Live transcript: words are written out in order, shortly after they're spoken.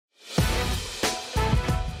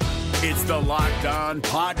It's the Locked On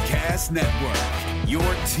Podcast Network, your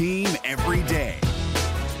team every day.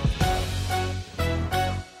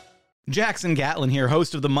 Jackson Gatlin here,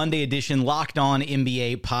 host of the Monday edition Locked On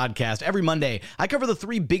NBA podcast. Every Monday, I cover the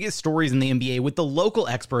three biggest stories in the NBA with the local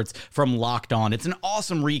experts from Locked On. It's an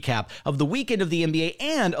awesome recap of the weekend of the NBA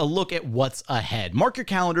and a look at what's ahead. Mark your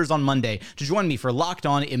calendars on Monday to join me for Locked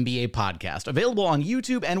On NBA podcast, available on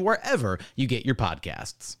YouTube and wherever you get your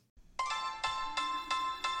podcasts.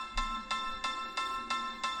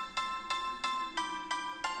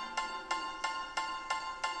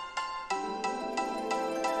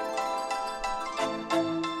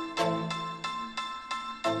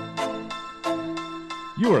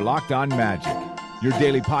 You are Locked On Magic, your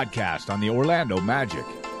daily podcast on the Orlando Magic.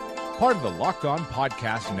 Part of the Locked On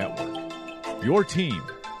Podcast Network, your team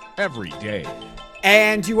every day.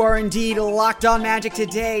 And you are indeed Locked On Magic.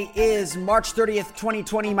 Today is March 30th,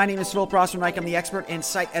 2020. My name is Philip Rossman-Reich. I'm the expert and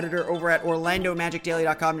site editor over at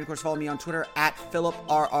OrlandoMagicDaily.com. And of course, follow me on Twitter at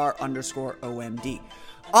PhilipRR_OMD.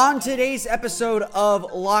 On today's episode of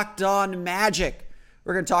Locked On Magic,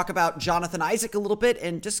 we're going to talk about Jonathan Isaac a little bit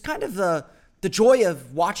and just kind of the joy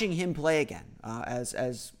of watching him play again,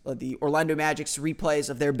 as the Orlando Magic's replays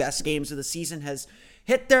of their best games of the season has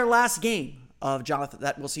hit their last game of Jonathan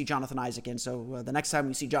that we'll see Jonathan Isaac in. So the next time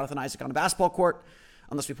we see Jonathan Isaac on a basketball court,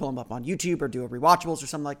 unless we pull him up on YouTube or do a rewatchables or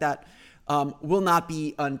something like that, will not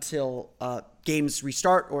be until games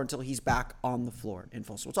restart or until he's back on the floor in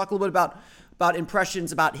full. So we'll talk a little bit about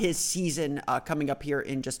impressions about his season coming up here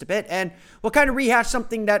in just a bit. And we'll kind of rehash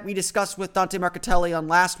something that we discussed with Dante Marchitelli on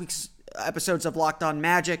last week's episodes of Locked On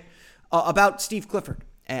Magic about Steve Clifford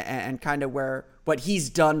and kind of what he's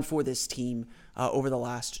done for this team over the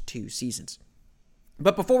last two seasons.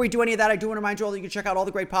 But before we do any of that, I do want to remind you all that you can check out all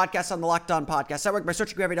the great podcasts on the Locked On Podcast Network by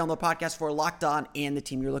searching every download podcast for Locked On and the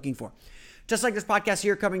team you're looking for. Just like this podcast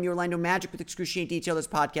here covering the Orlando Magic with excruciating detail, this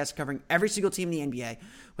podcast covering every single team in the NBA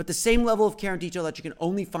with the same level of care and detail that you can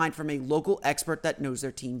only find from a local expert that knows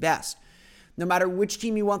their team best. No matter which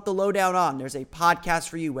team you want the lowdown on, there's a podcast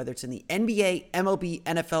for you, whether it's in the NBA, MLB,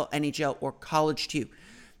 NFL, NHL, or college too.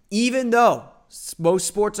 Even though most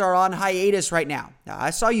sports are on hiatus right now. Now, I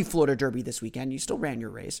saw you Florida Derby this weekend. You still ran your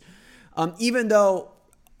race. Even though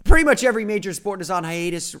pretty much every major sport is on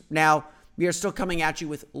hiatus now, we are still coming at you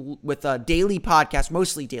with a daily podcast,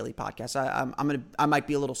 mostly daily podcasts. I might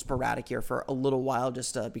be a little sporadic here for a little while,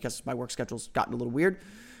 just because my work schedule's gotten a little weird.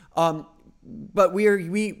 But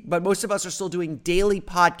but most of us are still doing daily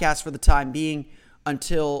podcasts for the time being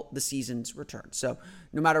until the season's return. So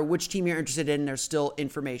no matter which team you're interested in, there's still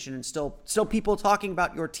information and still people talking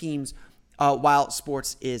about your teams while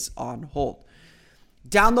sports is on hold.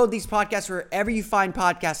 Download these podcasts wherever you find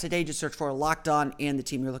podcasts today. Just search for Locked On and the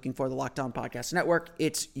team you're looking for, the Locked On Podcast Network.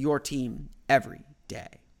 It's your team every day.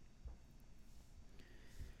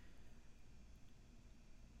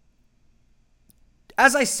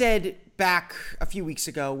 As I said back a few weeks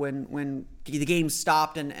ago when the game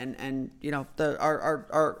stopped and you know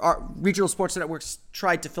our regional sports networks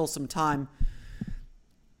tried to fill some time,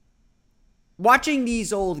 watching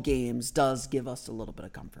these old games does give us a little bit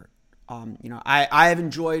of comfort. I have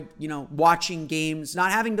enjoyed, watching games,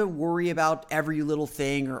 not having to worry about every little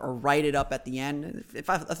thing or write it up at the end. If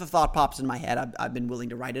a thought pops in my head, I've been willing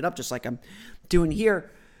to write it up just like I'm doing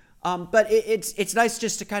here. But it's nice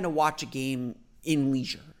just to kind of watch a game in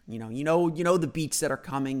leisure. You know the beats that are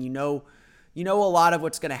coming. You know a lot of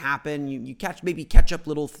what's going to happen. You catch up on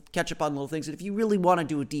little things. And if you really want to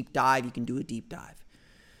do a deep dive, you can do a deep dive.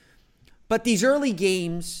 But these early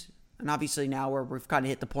games, and obviously now we've kind of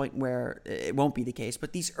hit the point where it won't be the case,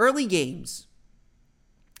 but these early games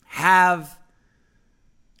have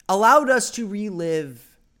allowed us to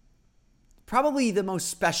relive probably the most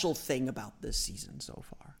special thing about this season so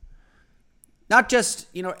far. Not just,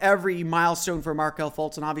 every milestone for Markelle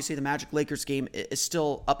Fultz, and obviously the Magic Lakers game is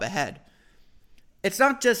still up ahead. It's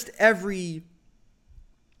not just every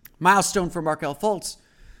milestone for Markelle Fultz.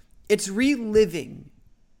 It's reliving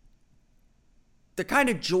the kind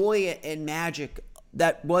of joy and magic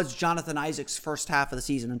that was Jonathan Isaac's first half of the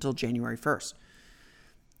season until January 1st.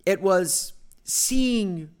 It was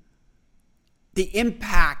seeing the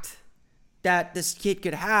impact that this kid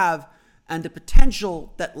could have and the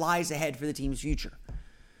potential that lies ahead for the team's future.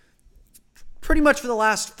 Pretty much for the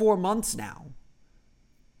last 4 months now,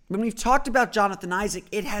 when we've talked about Jonathan Isaac,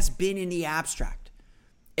 it has been in the abstract.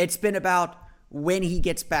 It's been about when he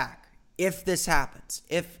gets back, if this happens,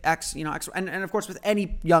 if X, X, and of course with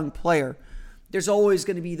any young player, there's always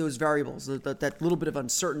going to be those variables, that little bit of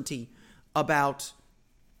uncertainty about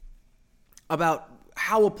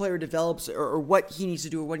how a player develops or what he needs to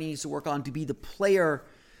do or what he needs to work on to be the player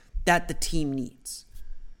that the team needs.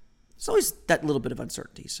 It's always that little bit of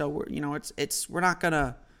uncertainty. So we're not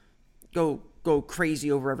gonna go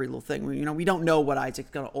crazy over every little thing. We don't know what Isaac's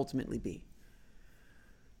gonna ultimately be.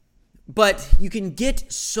 But you can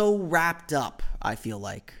get so wrapped up, I feel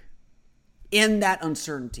like, in that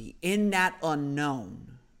uncertainty, in that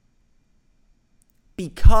unknown,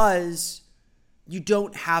 because you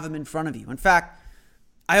don't have him in front of you. In fact,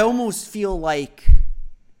 I almost feel like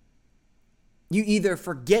you either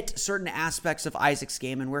forget certain aspects of Isaac's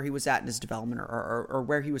game and where he was at in his development or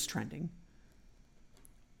where he was trending,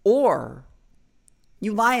 or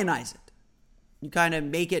you lionize it. You kind of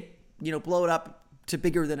make it, blow it up to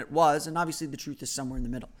bigger than it was, and obviously the truth is somewhere in the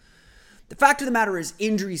middle. The fact of the matter is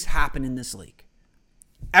injuries happen in this league.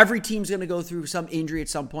 Every team's going to go through some injury at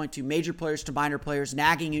some point, to major players to minor players,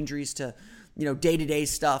 nagging injuries to, day-to-day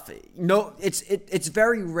stuff. No, it's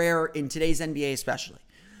very rare in today's NBA especially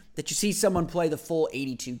that you see someone play the full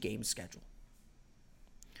 82 game schedule.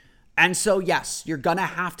 And so, yes, you're going to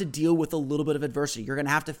have to deal with a little bit of adversity. You're going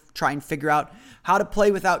to have to try and figure out how to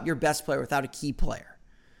play without your best player, without a key player.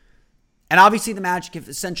 And obviously the Magic have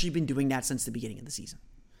essentially been doing that since the beginning of the season.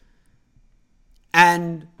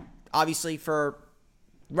 And obviously for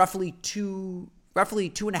roughly two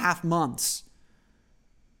and a half months,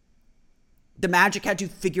 the Magic had to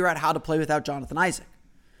figure out how to play without Jonathan Isaac.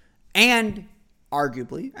 And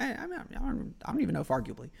arguably, I don't even know if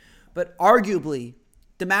arguably, but arguably,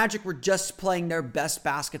 the Magic were just playing their best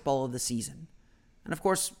basketball of the season. And of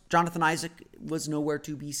course, Jonathan Isaac was nowhere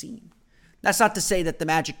to be seen. That's not to say that the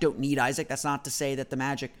Magic don't need Isaac. That's not to say that the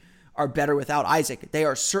Magic are better without Isaac. They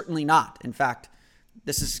are certainly not. In fact,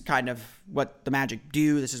 this is kind of what the Magic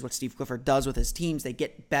do. This is what Steve Clifford does with his teams. They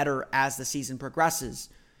get better as the season progresses.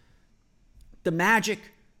 The Magic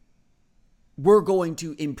were going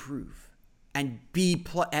to improve and be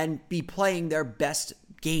playing their best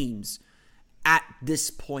games at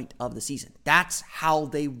this point of the season. That's how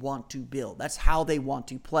they want to build. That's how they want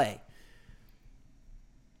to play.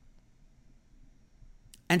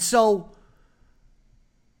 And so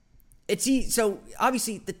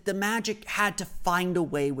obviously the Magic had to find a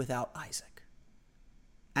way without Isaac.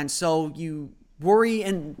 And so you worry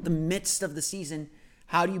in the midst of the season,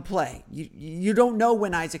 how do you play? You don't know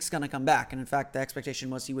when Isaac's going to come back. And in fact, the expectation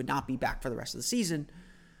was he would not be back for the rest of the season.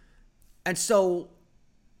 And so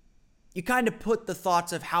you kind of put the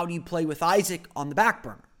thoughts of how do you play with Isaac on the back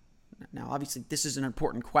burner. Now, obviously, this is an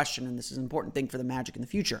important question, and this is an important thing for the Magic in the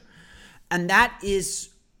future. And that is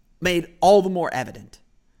made all the more evident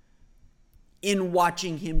in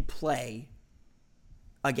watching him play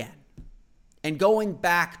again and going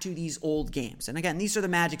back to these old games. And again, these are the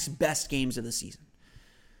Magic's best games of the season.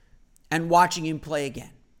 And watching him play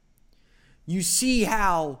again. You see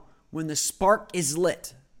how when the spark is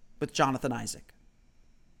lit with Jonathan Isaac,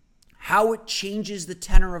 how it changes the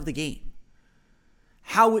tenor of the game.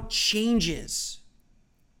 How it changes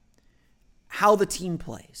how the team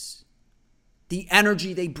plays. The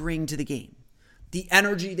energy they bring to the game. The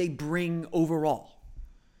energy they bring overall.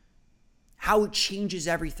 How it changes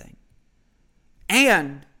everything.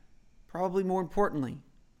 And, probably more importantly,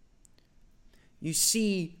 you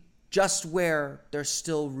see just where there's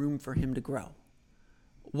still room for him to grow.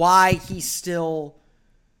 Why he's still,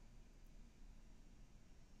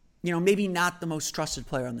 maybe not the most trusted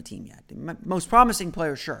player on the team yet. Most promising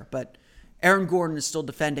player, sure, but Aaron Gordon is still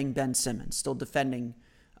defending Ben Simmons, still defending,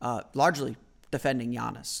 largely defending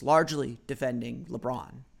Giannis, largely defending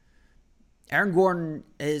LeBron. Aaron Gordon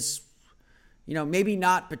is, maybe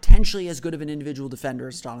not potentially as good of an individual defender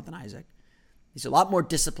as Jonathan Isaac. He's a lot more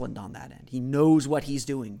disciplined on that end. He knows what he's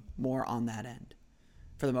doing more on that end,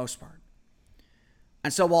 for the most part.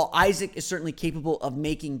 And so while Isaac is certainly capable of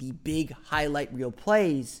making the big highlight reel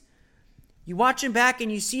plays, you watch him back and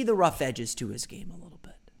you see the rough edges to his game a little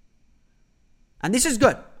bit. And this is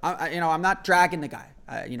good. I'm not dragging the guy.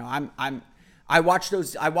 I watch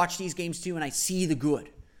these games too, and I see the good.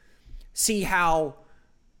 See how,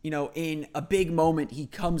 in a big moment, he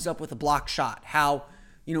comes up with a block shot. How,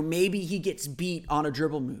 maybe he gets beat on a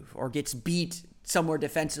dribble move or gets beat somewhere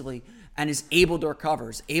defensively and is able to recover,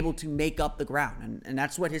 is able to make up the ground. And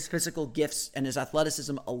that's what his physical gifts and his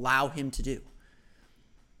athleticism allow him to do.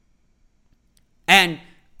 And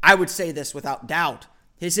I would say this without doubt,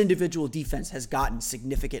 his individual defense has gotten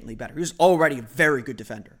significantly better. He was already a very good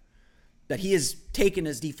defender. That he has taken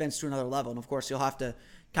his defense to another level. And of course, he'll have to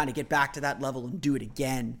kind of get back to that level and do it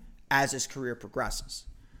again as his career progresses.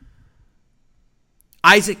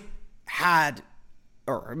 Isaac had,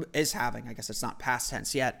 or is having, I guess it's not past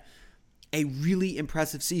tense yet, a really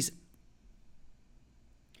impressive season.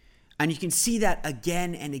 And you can see that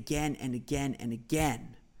again and again and again and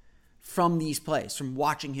again from these plays, from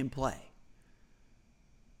watching him play.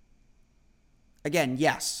 Again,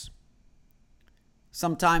 yes,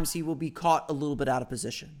 sometimes he will be caught a little bit out of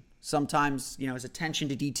position. Sometimes, his attention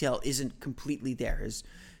to detail isn't completely there.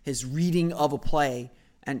 His reading of a play,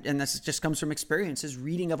 and this just comes from experience, his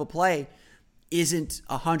reading of a play isn't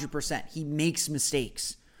 100%. He makes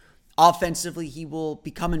mistakes. Offensively, he will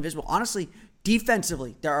become invisible. Honestly,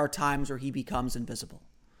 defensively, there are times where he becomes invisible,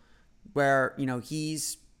 where,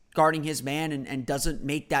 he's guarding his man and doesn't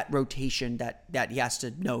make that rotation that he has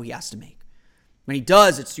to know he has to make. When he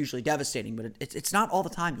does, it's usually devastating, but it's not all the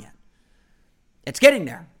time yet. It's getting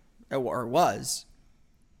there, or it was.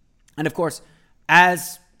 And of course,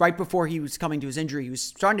 right before he was coming to his injury, he was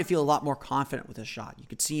starting to feel a lot more confident with his shot. You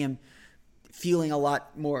could see him feeling a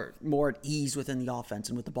lot more at ease within the offense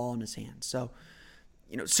and with the ball in his hands. So,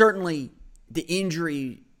 certainly the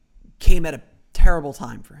injury came at a terrible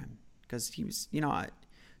time for him because he was, not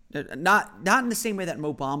in the same way that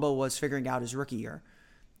Mo Bamba was figuring out his rookie year.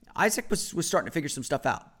 Isaac was starting to figure some stuff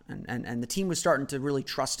out, and the team was starting to really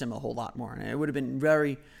trust him a whole lot more. And it would have been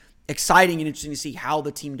very exciting and interesting to see how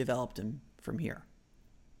the team developed him from here.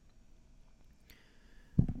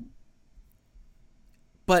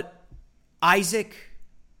 But Isaac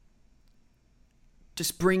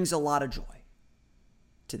just brings a lot of joy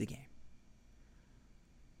to the game.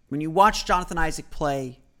 When you watch Jonathan Isaac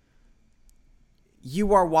play,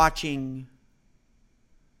 you are watching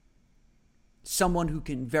someone who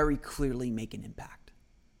can very clearly make an impact.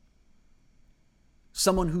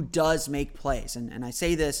 Someone who does make plays. And I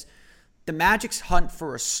say this, the Magic's hunt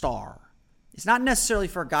for a star is not necessarily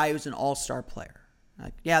for a guy who's an all-star player.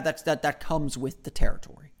 That comes with the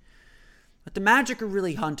territory. What the Magic are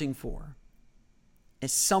really hunting for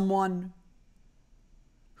is someone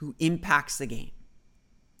who impacts the game,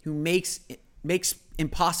 who makes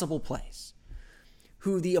impossible plays,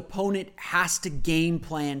 who the opponent has to game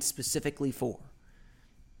plan specifically for.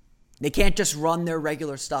 They can't just run their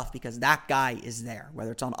regular stuff because that guy is there,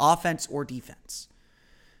 whether it's on offense or defense.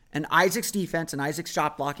 And Isaac's defense and Isaac's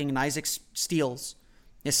shot blocking and Isaac's steals,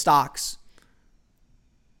 his stocks,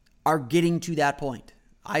 are getting to that point.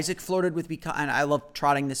 Isaac flirted with and I love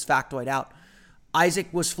trotting this factoid out, Isaac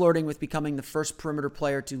was flirting with becoming the first perimeter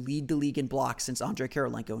player to lead the league in blocks since Andrei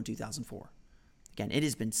Kirilenko in 2004. Again, it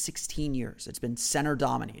has been 16 years. It's been center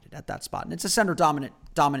dominated at that spot. And it's a center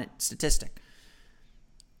dominant statistic.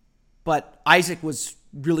 But Isaac was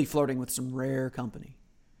really flirting with some rare company.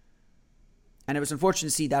 And it was unfortunate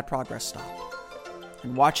to see that progress stop.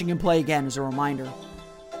 And watching him play again is a reminder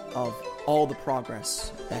of all the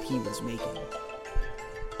progress that he was making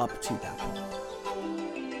up to that point.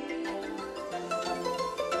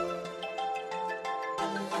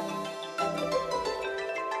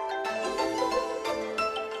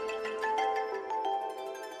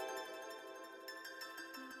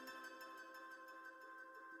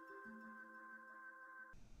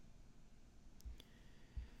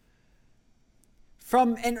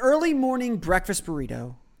 From an early morning breakfast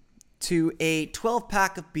burrito to a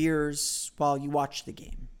 12-pack of beers while you watch the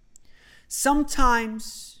game.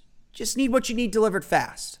 Sometimes just need what you need delivered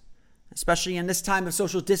fast. Especially in this time of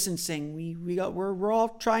social distancing, we're all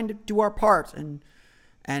trying to do our part and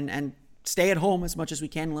stay at home as much as we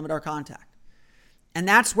can and limit our contact. And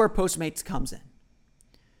that's where Postmates comes in.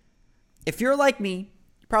 If you're like me,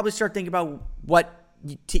 you probably start thinking about what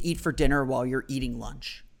to eat for dinner while you're eating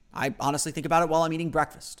lunch. I honestly think about it while I'm eating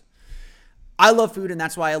breakfast. I love food, and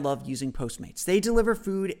that's why I love using Postmates. They deliver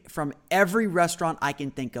food from every restaurant I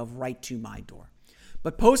can think of right to my door.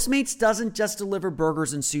 But Postmates doesn't just deliver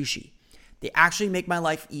burgers and sushi. They actually make my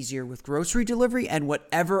life easier with grocery delivery and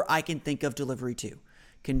whatever I can think of delivery to.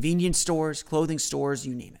 Convenience stores, clothing stores,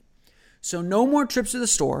 you name it. So no more trips to the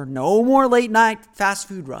store, no more late night fast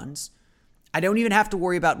food runs. I don't even have to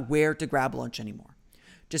worry about where to grab lunch anymore.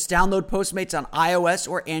 Just download Postmates on iOS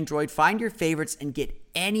or Android, find your favorites, and get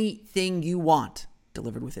anything you want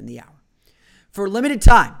delivered within the hour. For a limited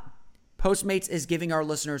time, Postmates is giving our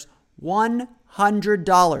listeners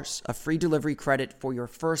 $100 of free delivery credit for your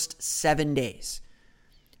first 7 days.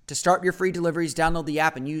 To start your free deliveries, download the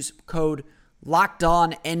app and use code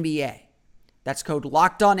LOCKEDONNBA. That's code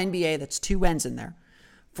LOCKEDONNBA, that's 2 N's in there,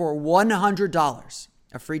 for $100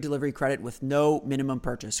 of free delivery credit with no minimum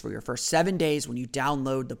purchase for your first 7 days when you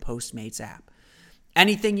download the Postmates app.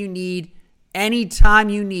 Anything you need, anytime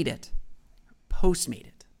you need it, Postmate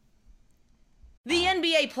it. The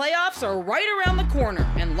NBA playoffs are right around the corner,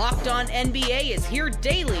 and Locked On NBA is here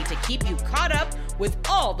daily to keep you caught up with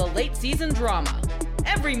all the late season drama.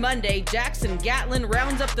 Every Monday, Jackson Gatlin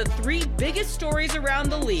rounds up the 3 biggest stories around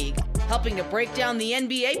the league, helping to break down the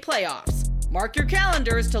NBA playoffs. Mark your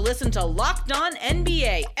calendars to listen to Locked On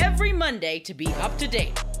NBA every Monday to be up to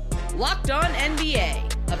date. Locked On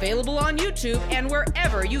NBA, available on YouTube and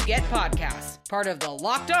wherever you get podcasts. Part of the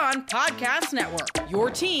Locked On Podcast Network, your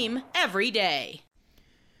team every day.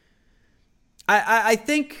 I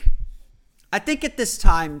think at this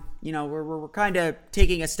time, we're kind of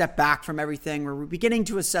taking a step back from everything. We're beginning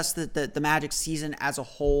to assess the Magic season as a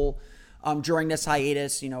whole during this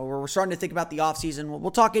hiatus. We're starting to think about the offseason.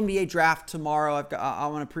 We'll talk NBA draft tomorrow. I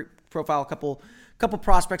want to profile a couple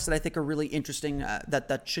prospects that I think are really interesting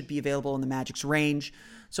that should be available in the Magic's range.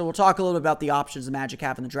 So we'll talk a little bit about the options the Magic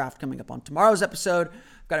have in the draft coming up on tomorrow's episode.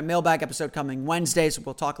 I've got a mailbag episode coming Wednesday, so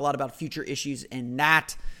we'll talk a lot about future issues in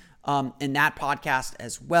that podcast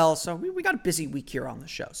as well. So we got a busy week here on the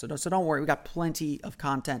show. So don't worry, we got plenty of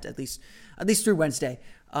content at least through Wednesday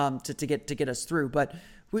to get us through. But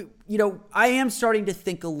I am starting to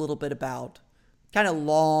think a little bit about kind of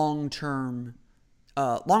long-term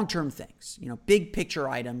things, big picture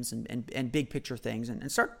items and big picture things, and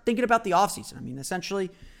start thinking about the offseason. I mean,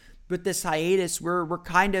 essentially with this hiatus, we're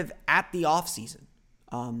kind of at the offseason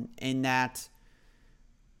in that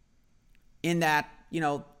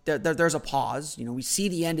there's a pause. We see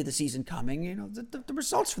the end of the season coming. The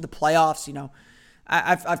results for the playoffs,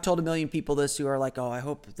 I've told a million people this who are like, oh, I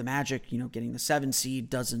hope the Magic, getting the 7 seed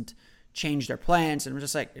doesn't change their plans. And we're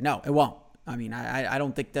just like, no, it won't. I mean, I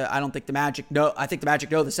don't think the Magic know. I think the Magic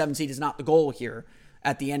know the 7 seed is not the goal here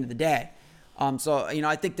at the end of the day. So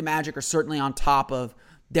I think the Magic are certainly on top of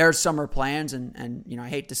their summer plans. And I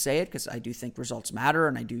hate to say it because I do think results matter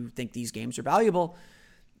and I do think these games are valuable.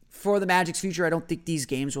 For the Magic's future, I don't think these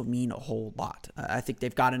games will mean a whole lot. I think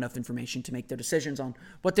they've got enough information to make their decisions on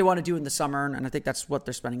what they want to do in the summer, and I think that's what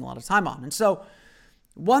they're spending a lot of time on. And so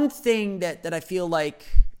one thing that I feel like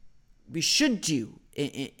we should do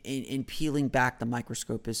in peeling back the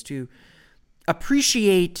microscope is to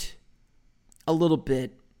appreciate a little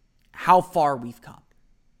bit how far we've come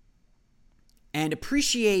and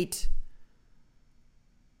appreciate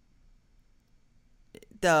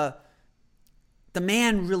the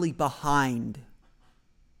man really behind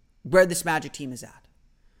where this Magic team is at.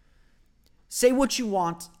 Say what you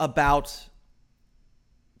want about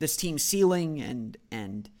this team's ceiling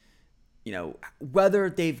and whether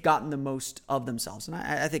they've gotten the most of themselves. And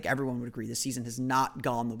I think everyone would agree this season has not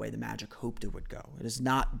gone the way the Magic hoped it would go. It has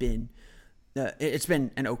not been it's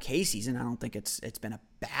been an okay season. I don't think it's been a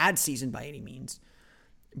bad season by any means.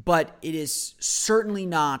 But it is certainly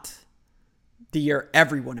not the year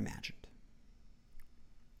everyone imagined.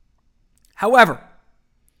 However,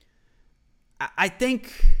 I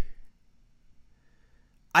think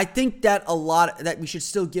that we should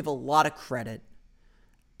still give a lot of credit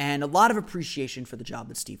and a lot of appreciation for the job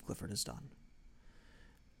that Steve Clifford has done.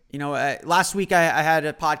 Last week I had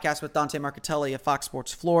a podcast with Dante Marchitelli of Fox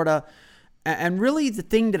Sports Florida, and really the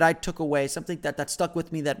thing that I took away, something that stuck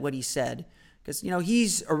with me, that what he said, because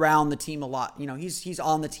he's around the team a lot. He's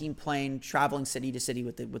on the team plane, traveling city to city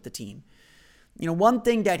with the team. One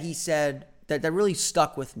thing that he said that really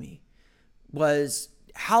stuck with me was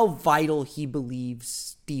how vital he believes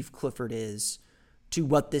Steve Clifford is to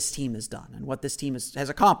what this team has done and what this team has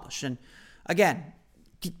accomplished. And again,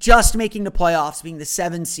 just making the playoffs, being the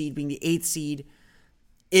 7th seed, being the 8th seed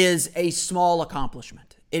is a small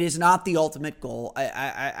accomplishment. It is not the ultimate goal.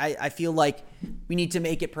 I feel like we need to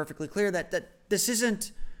make it perfectly clear that this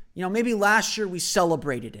isn't, maybe last year we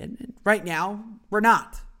celebrated it. And right now, we're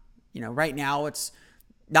not. Right now it's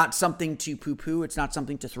not something to poo-poo. It's not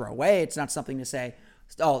something to throw away. It's not something to say,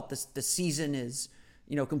 oh, the season is,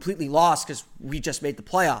 completely lost because we just made the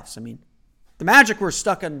playoffs. I mean, the Magic were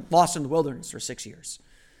lost in the wilderness for 6 years.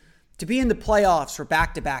 To be in the playoffs for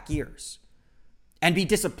back-to-back years and be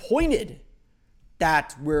disappointed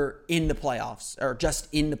that we're in the playoffs or just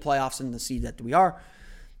in the playoffs in the seed that we are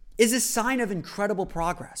is a sign of incredible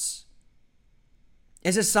progress.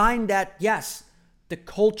 It's a sign that, yes, the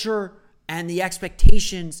culture and the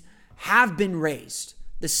expectations have been raised.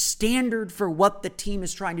 The standard for what the team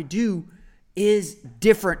is trying to do is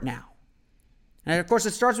different now. And of course,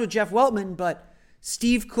 it starts with Jeff Weltman, but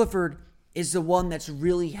Steve Clifford is the one that's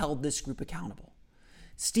really held this group accountable.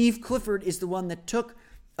 Steve Clifford is the one that took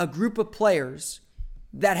a group of players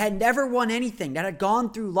that had never won anything, that had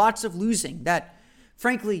gone through lots of losing, that,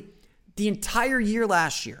 frankly, the entire year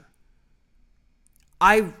last year,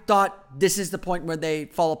 I thought this is the point where they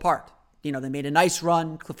fall apart. They made a nice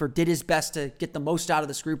run. Clifford did his best to get the most out of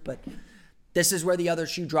this group, but this is where the other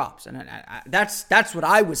shoe drops. And that's what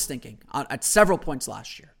I was thinking at several points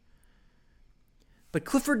last year. But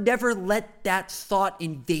Clifford never let that thought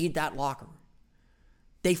invade that locker room.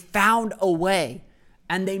 They found a way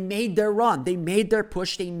And they made their run. They made their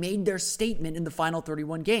push. They made their statement in the final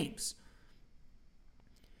 31 games.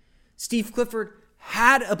 Steve Clifford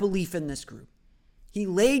had a belief in this group. He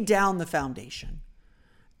laid down the foundation.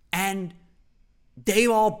 And they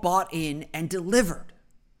all bought in and delivered.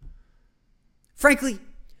 Frankly,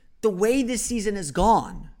 the way this season has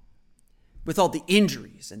gone, with all the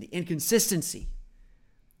injuries and the inconsistency,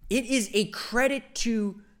 it is a credit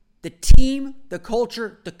to the team, the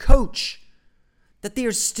culture, the coach, that they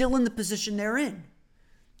are still in the position they're in.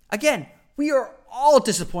 Again, we are all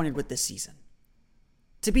disappointed with this season.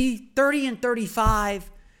 To be 30-35,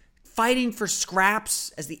 fighting for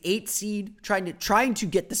scraps as the 8th seed, trying to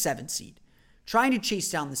get the 7th seed, trying to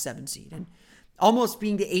chase down the 7th seed, and almost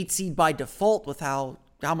being the 8th seed by default with how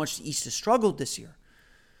much the East has struggled this year.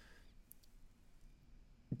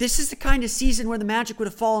 This is the kind of season where the Magic would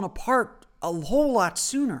have fallen apart a whole lot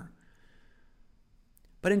sooner.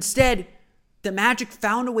 But instead, the Magic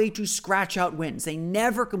found a way to scratch out wins. They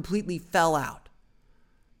never completely fell out.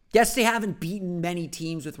 Yes, they haven't beaten many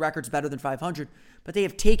teams with records better than 500, but they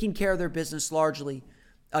have taken care of their business largely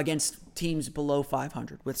against teams below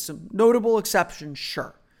 500, with some notable exceptions,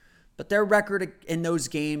 sure. But their record in those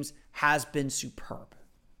games has been superb.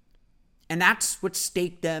 And that's what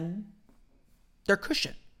staked them their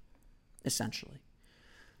cushion, essentially.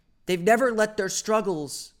 They've never let their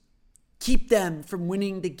struggles keep them from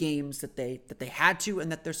winning the games that they had to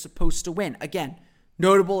and that they're supposed to win. Again,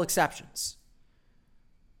 notable exceptions.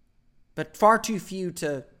 But far too few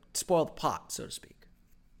to spoil the pot, so to speak.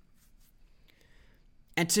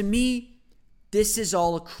 And to me, this is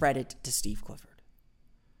all a credit to Steve Clifford.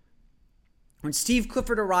 When Steve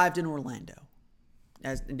Clifford arrived in Orlando,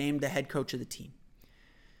 as named the head coach of the team,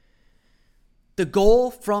 the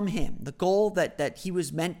goal from him, the goal that he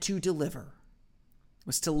was meant to deliver,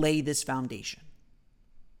 was to lay this foundation.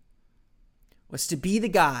 Was to be the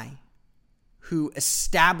guy who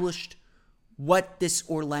established what this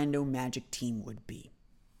Orlando Magic team would be.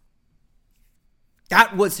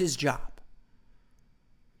 That was his job.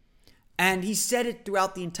 And he said it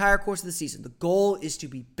throughout the entire course of the season. The goal is to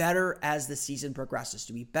be better as the season progresses,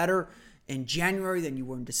 to be better in January than you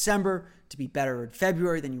were in December, to be better in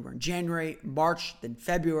February than you were in January, March than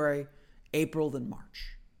February, April than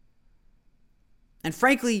March. And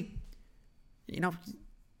frankly,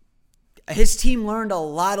 his team learned a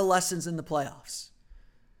lot of lessons in the playoffs.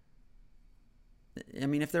 I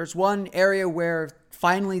mean, if there's one area where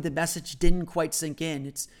finally the message didn't quite sink in,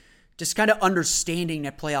 it's just kind of understanding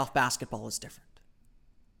that playoff basketball is different.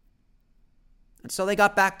 And so they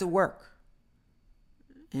got back to work.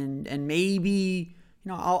 And maybe,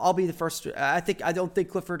 I'll be the first. I don't think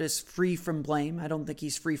Clifford is free from blame. I don't think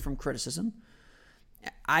he's free from criticism.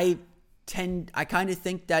 I kind of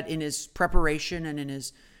think that in his preparation and in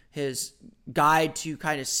his guide to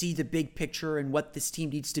kind of see the big picture and what this team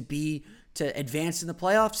needs to be to advance in the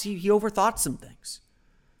playoffs, he overthought some things.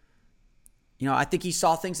 I think he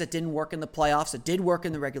saw things that didn't work in the playoffs, that did work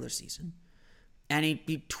in the regular season. And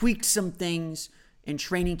he tweaked some things in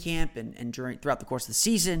training camp and throughout the course of the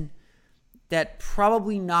season that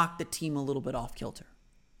probably knocked the team a little bit off kilter.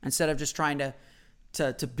 Instead of just trying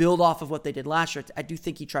to build off of what they did last year, I do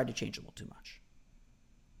think he tried to change a little too much.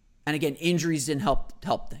 And again, injuries didn't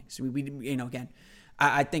help things.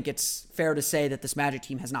 I think it's fair to say that this Magic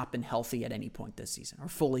team has not been healthy at any point this season, or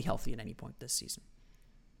fully healthy at any point this season.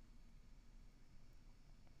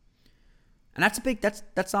 And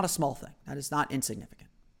that's not a small thing. That is not insignificant.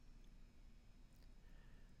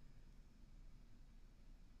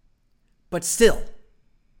 But still,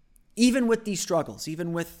 even with these struggles,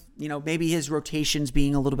 even with, maybe his rotations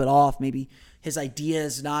being a little bit off, maybe his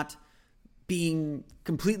ideas not being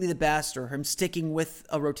completely the best, or him sticking with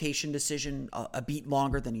a rotation decision a beat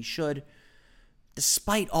longer than he should,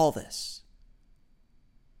 despite all this,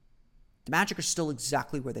 the Magic are still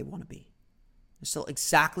exactly where they want to be. They're still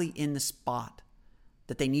exactly in the spot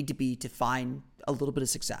that they need to be to find a little bit of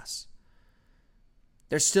success.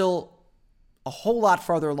 They're still a whole lot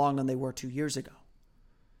farther along than they were 2 years ago.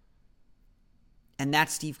 And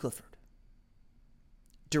that's Steve Clifford.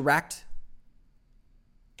 Direct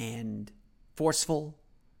and forceful,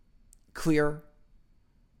 clear,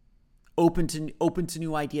 open to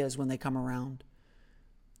new ideas when they come around.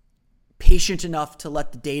 Patient enough to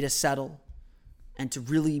let the data settle and to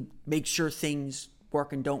really make sure things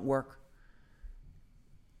work and don't work.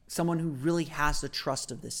 Someone who really has the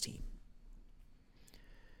trust of this team.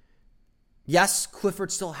 Yes,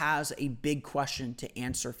 Clifford still has a big question to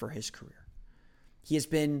answer for his career. He has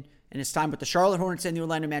been, in his time with the Charlotte Hornets and the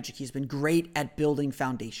Orlando Magic, he's been great at building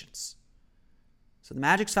foundations. So the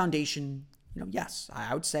Magic's foundation, yes,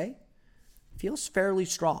 I would say feels fairly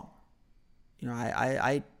strong.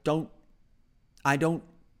 I don't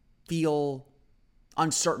feel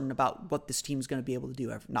uncertain about what this team's going to be able to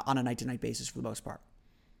do on a night-to-night basis for the most part.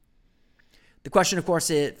 The question, of course,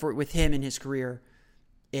 with him in his career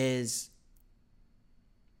is,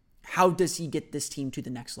 how does he get this team to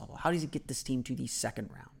the next level? How does he get this team to the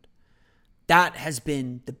second round? That has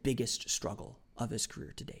been the biggest struggle of his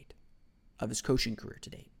career to date, of his coaching career to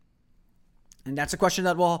date. And that's a question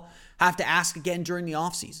that we'll have to ask again during the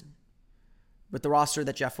offseason with the roster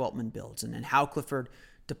that Jeff Weltman builds and how Clifford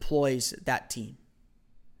deploys that team.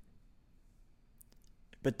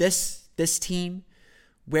 But this team,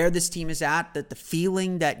 where this team is at, that the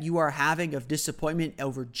feeling that you are having of disappointment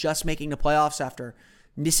over just making the playoffs after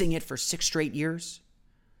missing it for 6 straight years,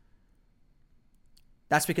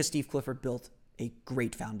 that's because Steve Clifford built a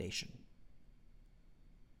great foundation.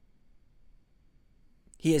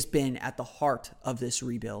 He has been at the heart of this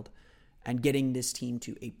rebuild and getting this team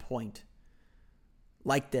to a point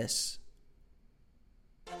like this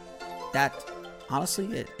that,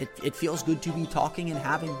 honestly, it feels good to be talking and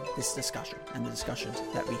having this discussion and the discussions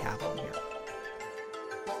that we have on here.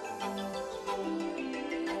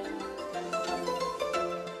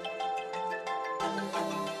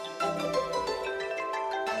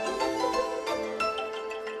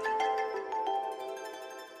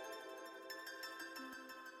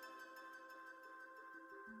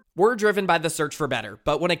 We're driven by the search for better,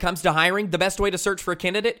 but when it comes to hiring, the best way to search for a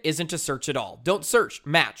candidate isn't to search at all. Don't search,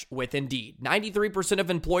 match with Indeed. 93%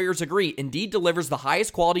 of employers agree Indeed delivers the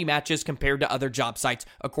highest quality matches compared to other job sites,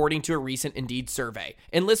 according to a recent Indeed survey.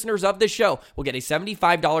 And listeners of this show will get a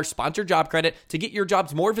 $75 sponsored job credit to get your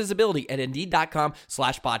jobs more visibility at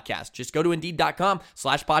Indeed.com/podcast. Just go to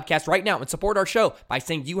Indeed.com/podcast right now and support our show by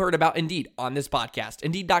saying you heard about Indeed on this podcast.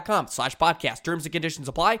 Indeed.com/podcast. Terms and conditions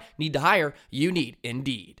apply. Need to hire? You need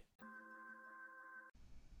Indeed.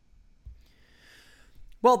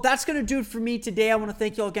 Well, that's going to do it for me today. I want to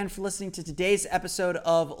thank you all again for listening to today's episode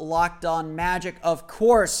of Locked On Magic. Of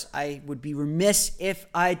course, I would be remiss if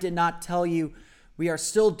I did not tell you we are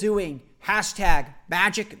still doing hashtag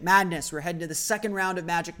Magic Madness. We're heading to the second round of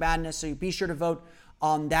Magic Madness, so be sure to vote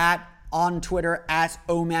on that on Twitter at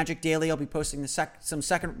 @OMagicDaily. I'll be posting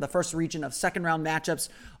the first region of second round matchups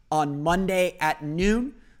on Monday at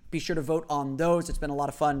noon. Be sure to vote on those. It's been a lot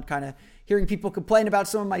of fun kind of hearing people complain about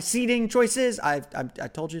some of my seeding choices. I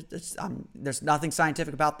told you this, there's nothing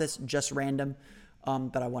scientific about this, just random.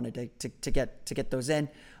 But I wanted to get those in.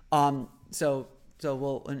 So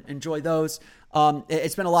we'll enjoy those.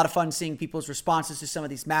 It's been a lot of fun seeing people's responses to some of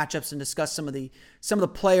these matchups and discuss some of the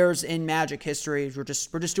players in Magic history. We're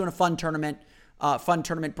just doing a fun tournament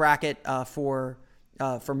bracket for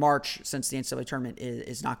March, since the NCAA tournament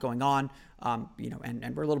is not going on. And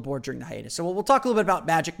we're a little bored during the hiatus. So we'll talk a little bit about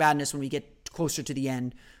Magic Madness when we get closer to the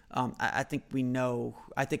end. I think we know.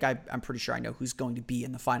 I'm pretty sure I know who's going to be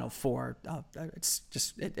in the Final Four.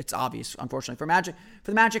 It's obvious, unfortunately, for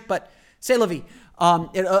the Magic. But c'est la vie. I'm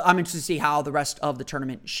interested to see how the rest of the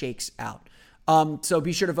tournament shakes out. So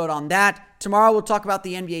be sure to vote on that. Tomorrow we'll talk about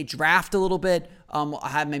the NBA draft a little bit. I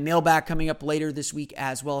have my mailbag coming up later this week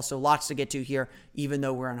as well. So lots to get to here, even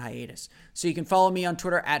though we're on hiatus. So you can follow me on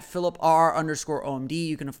Twitter at PhilipR_OMD.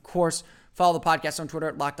 You can, of course, follow the podcast on Twitter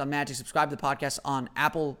at Locked On Magic. Subscribe to the podcast on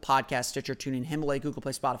Apple Podcasts, Stitcher, TuneIn, Himalaya, Google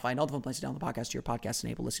Play, Spotify, and all the fun places to download the podcast to your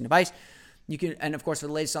podcast-enabled listening device. You can, and of course, for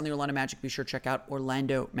the latest on the Orlando Magic, be sure to check out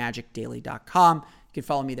OrlandoMagicDaily.com. You can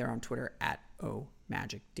follow me there on Twitter at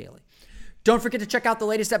OMagicDaily. Don't forget to check out the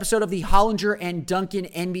latest episode of the Hollinger and Duncan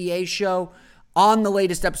NBA show. On the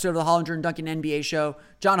latest episode of the Hollinger and Duncan NBA show,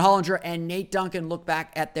 John Hollinger and Nate Duncan look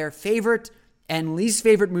back at their favorite and least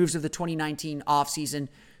favorite moves of the 2019 offseason,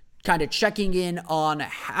 kind of checking in on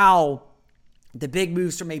how the big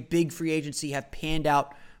moves from a big free agency have panned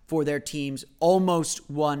out for their teams almost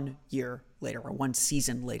 1 year later, or 1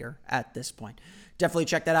 season later at this point. Definitely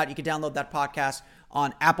check that out. You can download that podcast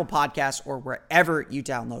on Apple Podcasts or wherever you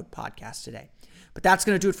download podcasts today. But that's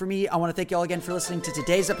going to do it for me. I want to thank you all again for listening to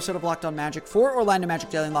today's episode of Locked On Magic. For Orlando Magic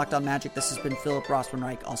Daily and Locked On Magic, this has been Philip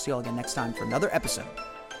Rossman-Reich. I'll see you all again next time for another episode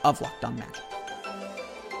of Locked On Magic.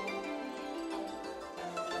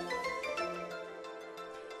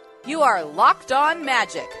 You are Locked On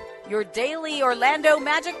Magic, your daily Orlando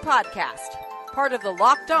Magic podcast. Part of the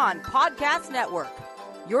Locked On Podcast Network.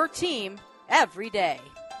 Your team every day.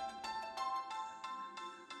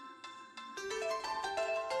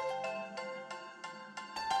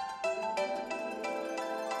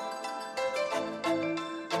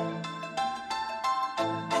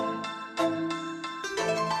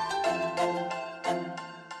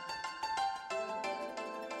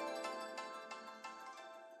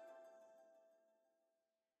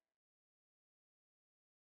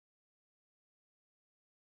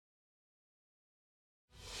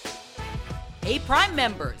 Hey, Prime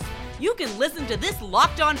members, you can listen to this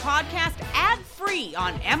Locked On podcast ad-free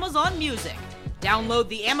on Amazon Music. Download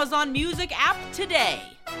the Amazon Music app today.